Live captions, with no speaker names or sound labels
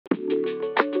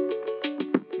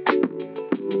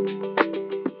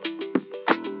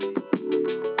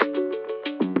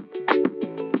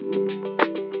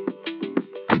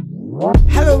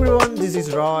this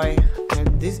is Roy,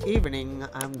 and this evening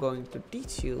I'm going to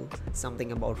teach you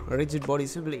something about rigid body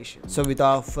simulation. So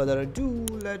without further ado,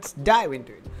 let's dive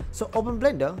into it. So open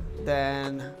Blender,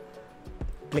 then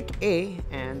click A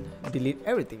and delete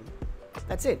everything.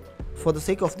 That's it. For the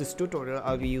sake of this tutorial,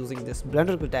 I'll be using this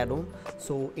Blender Kit add-on.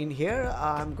 So in here,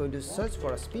 I'm going to search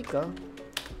for a speaker.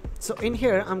 So in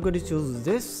here, I'm going to choose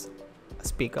this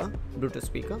speaker, Bluetooth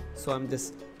speaker. So I'm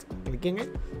just clicking it.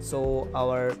 So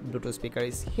our Bluetooth speaker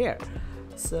is here.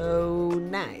 So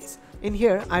nice. In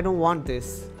here, I don't want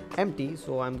this empty,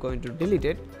 so I'm going to delete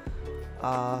it.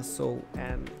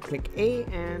 And click A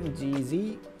and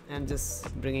GZ and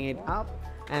just bringing it up,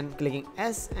 and clicking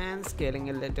S and scaling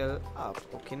a little up.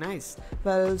 Okay, nice.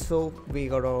 Well, so we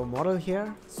got our model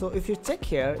here. So if you check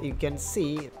here, you can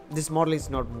see this model is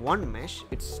not one mesh,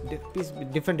 it's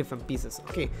different pieces.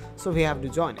 Okay, so we have to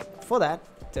join it. For that,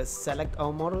 just select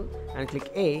our model and click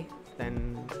A,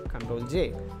 then Ctrl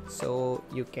J, so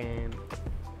you can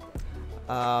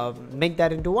make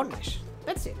that into one mesh.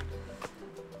 That's it.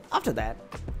 After that,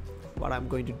 what I'm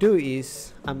going to do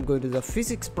is I'm going to the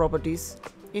physics properties.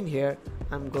 In here,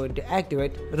 I'm going to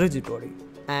activate rigid body,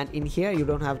 and in here you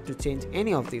don't have to change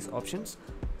any of these options,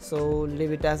 so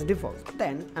leave it as default.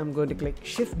 Then I'm going to click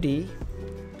Shift D,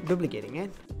 duplicating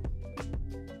it.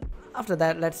 After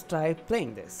that, let's try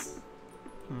playing this.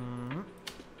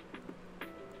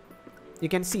 You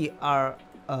can see our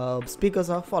speakers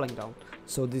are falling down,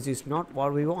 so this is not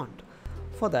what we want.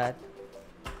 For that,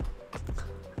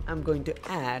 I'm going to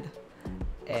add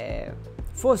a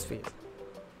force field.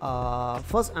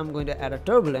 First I'm going to add a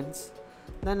turbulence,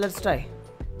 then let's try.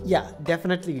 Yeah,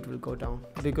 definitely it will go down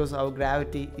because our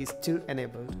gravity is still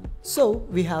enabled, so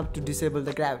we have to disable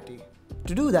the gravity.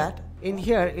 To do that, in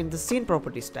here in the scene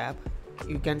properties tab,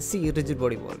 you can see rigid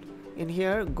body world. In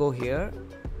here, go here,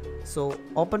 so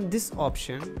open this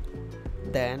option,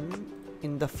 then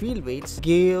in the field weights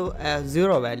give a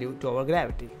 0 value to our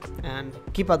gravity and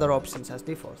keep other options as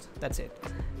default. That's it.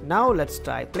 Now let's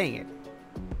try playing it.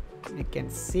 You can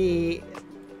see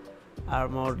our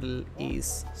model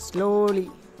is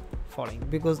slowly falling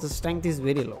because the strength is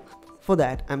very low. For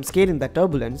that, I'm scaling the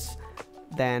turbulence.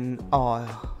 Then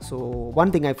so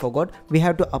one thing I forgot, we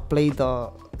have to apply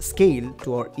the scale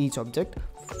to our each object.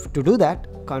 To do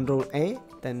that, Ctrl A,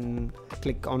 then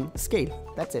click on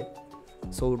scale. That's it.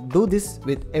 So do this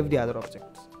with every other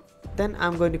object. Then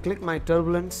I'm going to click my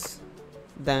turbulence,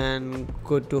 then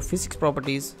go to physics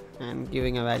properties and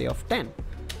giving a value of 10.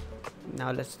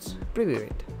 Now let's preview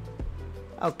it.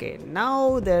 Okay,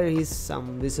 now there is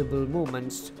some visible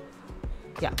movements.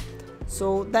 Yeah,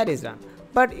 so that is done.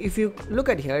 But if you look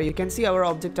at here, you can see our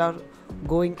objects are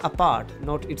going apart,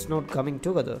 it's not coming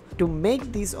together. To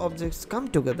make these objects come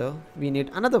together, we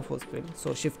need another force field.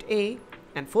 So Shift A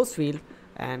and force field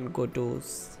and go to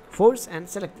force and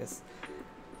select this.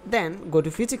 Then go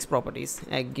to physics properties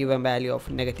and give a value of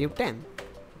 -10.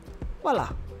 Voila.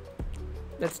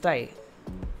 Let's try.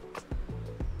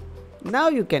 Now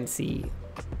you can see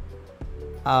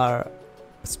our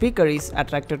speaker is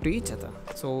attracted to each other,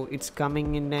 so it's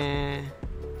coming in a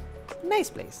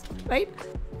nice place, right?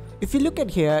 If you look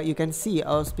at here, you can see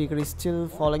our speaker is still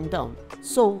falling down.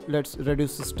 So let's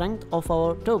reduce the strength of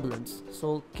our turbulence,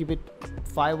 so keep it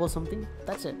 5 or something.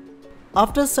 That's it.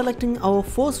 After selecting our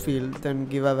force field, then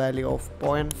give a value of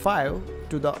 0.5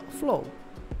 to the flow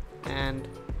and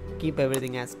keep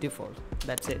everything as default.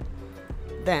 That's it.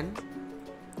 Then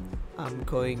I'm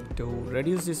going to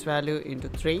reduce this value into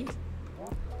 3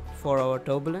 for our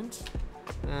turbulence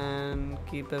and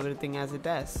keep everything as it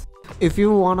is. If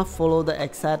you want to follow the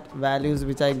exact values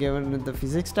which I given in the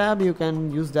physics tab, you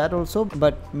can use that also,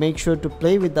 but make sure to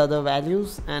play with the other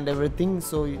values and everything,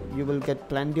 so you will get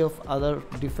plenty of other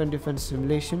different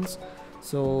simulations.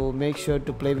 So make sure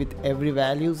to play with every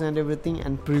values and everything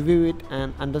and preview it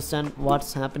and understand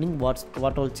what's happening,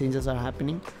 what all changes are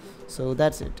happening. So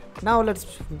that's it. Now let's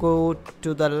go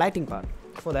to the lighting part.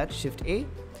 For that, Shift A,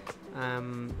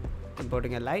 I'm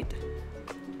importing a light,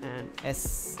 and S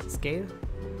scale,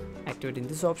 activating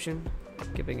this option,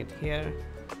 keeping it here,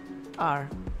 R,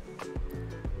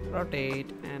 rotate,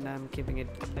 and I'm keeping it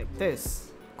like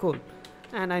this. Cool.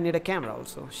 And I need a camera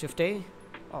also. Shift A.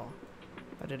 Oh,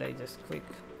 what did I just click?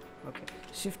 Okay,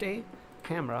 Shift A,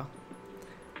 camera,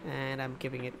 and I'm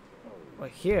keeping it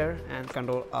right here, and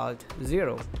Control Alt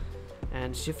 0.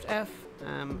 And Shift F,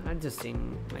 I'm adjusting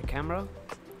my camera.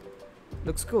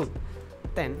 Looks cool.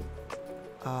 Then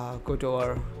go to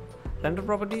our render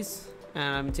properties,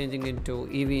 and I'm changing into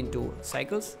EV into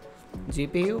cycles,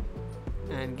 GPU,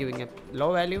 and giving a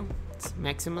low value.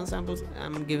 Maximum samples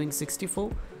I'm giving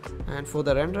 64, and for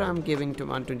the render I'm giving to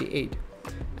 128.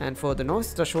 and for the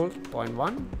noise threshold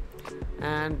 0.1,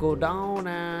 and go down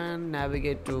and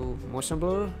navigate to motion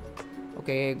blur.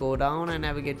 Okay, go down and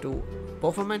navigate to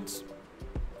performance.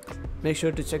 Make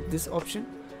sure to check this option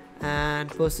and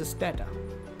persistent data.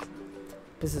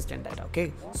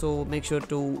 Okay, so make sure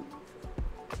to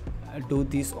do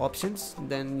these options,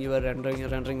 then your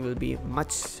rendering will be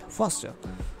much faster.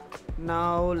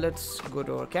 Now let's go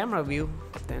to our camera view,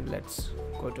 then let's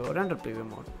go to our render preview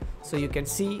mode. So you can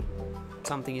see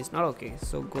something is not okay.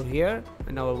 So go here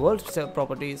in our world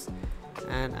properties,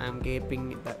 and I'm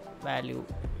keeping the value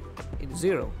in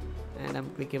 0, and I'm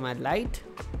clicking my light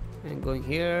and going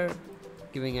here,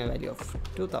 giving a value of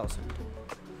 2000.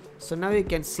 So now you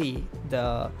can see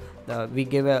we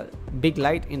give a big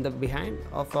light in the behind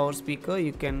of our speaker.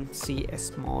 You can see a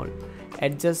small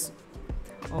edges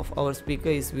of our speaker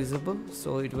is visible,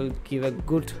 so it will give a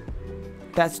good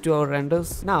touch to our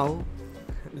renders. Now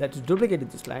let's duplicate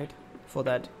this light. For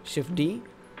that, Shift D,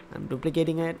 I'm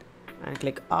duplicating it, and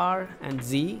click R and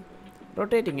Z,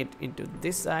 rotating it into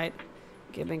this side,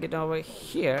 keeping it over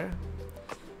here.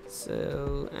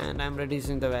 So, and I'm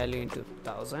reducing the value into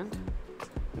 1000.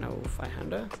 No,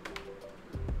 500.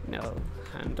 No,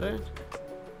 100.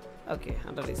 Okay,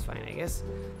 100 is fine, I guess.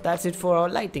 That's it for our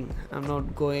lighting. I'm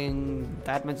not going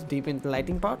that much deep into the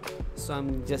lighting part, so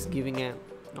I'm just giving a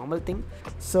normal thing.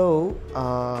 So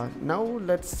now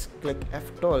let's click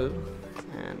F12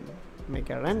 and make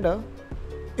a render.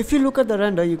 If you look at the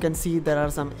render, you can see there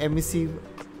are some emissive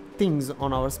things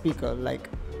on our speaker, like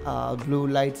blue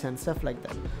lights and stuff like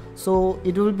that. So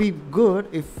it will be good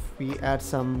if we add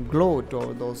some glow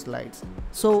to those lights.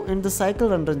 So in the cycle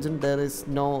render engine, there is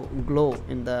no glow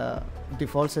in the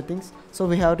default settings, so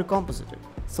we have to composite it.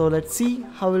 So let's see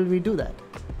how will we do that.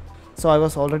 So I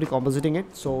was already compositing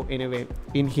it. So anyway,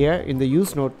 in here in the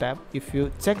use node tab, if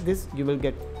you check this, you will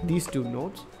get these two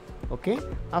nodes. Okay,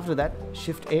 after that,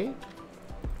 Shift A,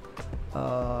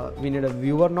 we need a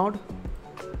viewer node.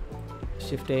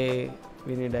 Shift A,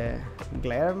 we need a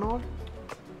glare node.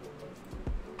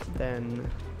 Then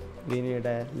we need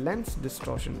a lens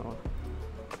distortion node.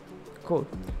 Cool.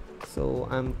 So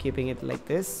I'm keeping it like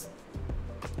this.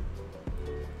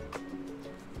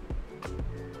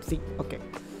 See, okay,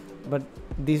 but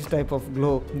this type of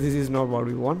glow, this is not what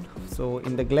we want. So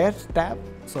in the glare tab,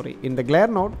 in the glare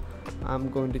node, I'm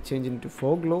going to change into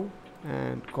foreglow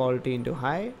and quality into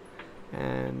high,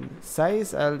 and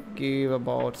size I'll give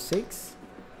about 6.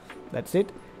 That's it.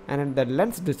 And in the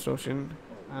lens distortion,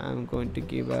 I'm going to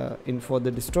give for the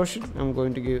distortion, I'm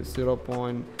going to give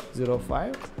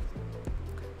 0.05,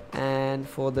 and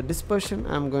for the dispersion,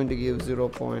 I'm going to give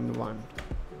 0.1.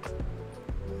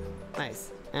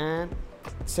 Nice. And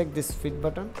check this fit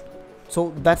button.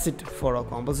 So that's it for our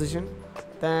composition.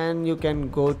 Then you can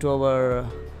go to our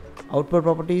output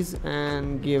properties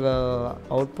and give a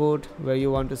output where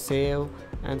you want to save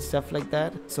and stuff like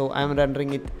that. So I'm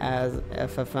rendering it as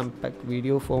FFmpeg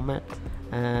video format,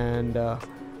 and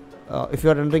if you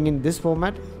are rendering in this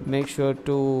format, make sure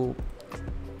to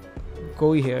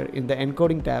go here in the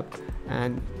encoding tab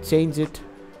and change it,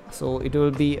 so it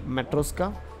will be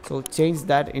Metrosca. So change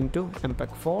that into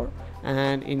MPEG-4,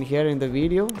 and in here in the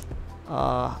video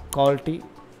quality,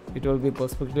 it will be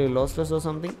perspectively lossless or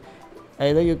something.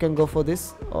 Either you can go for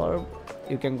this or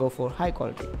you can go for high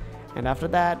quality, and after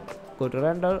that go to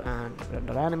render and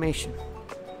render animation.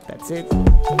 That's it.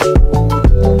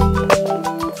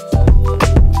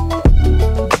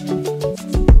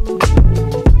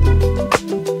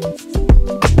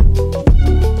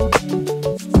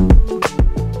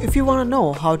 If you want to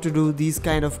know how to do these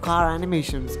kind of car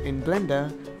animations in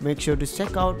Blender, make sure to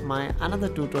check out my another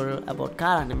tutorial about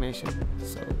car animation.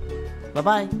 So bye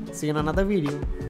bye, see you in another video.